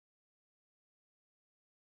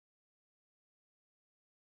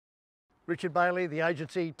Richard Bailey, the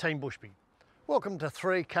agency, Team Bushby. Welcome to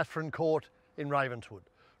 3 Kathryn Court in Ravenswood.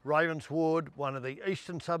 Ravenswood, one of the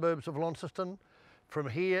eastern suburbs of Launceston. From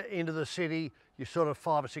here into the city, you're sort of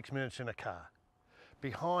 5 or 6 minutes in a car.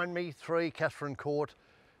 Behind me, 3 Kathryn Court,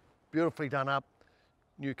 beautifully done up,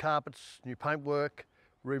 new carpets, new paintwork,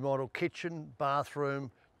 remodeled kitchen,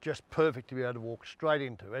 bathroom, just perfect to be able to walk straight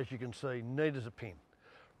into. As you can see, neat as a pin.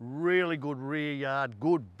 Really good rear yard,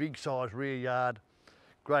 good big size rear yard,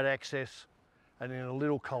 great access, and in a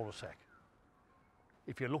little cul-de-sac.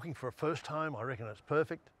 If you're looking for a first home, I reckon it's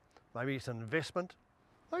perfect. Maybe it's an investment,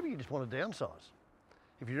 maybe you just want to downsize.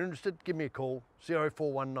 If you're interested, give me a call,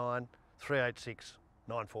 0419 386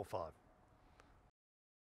 945.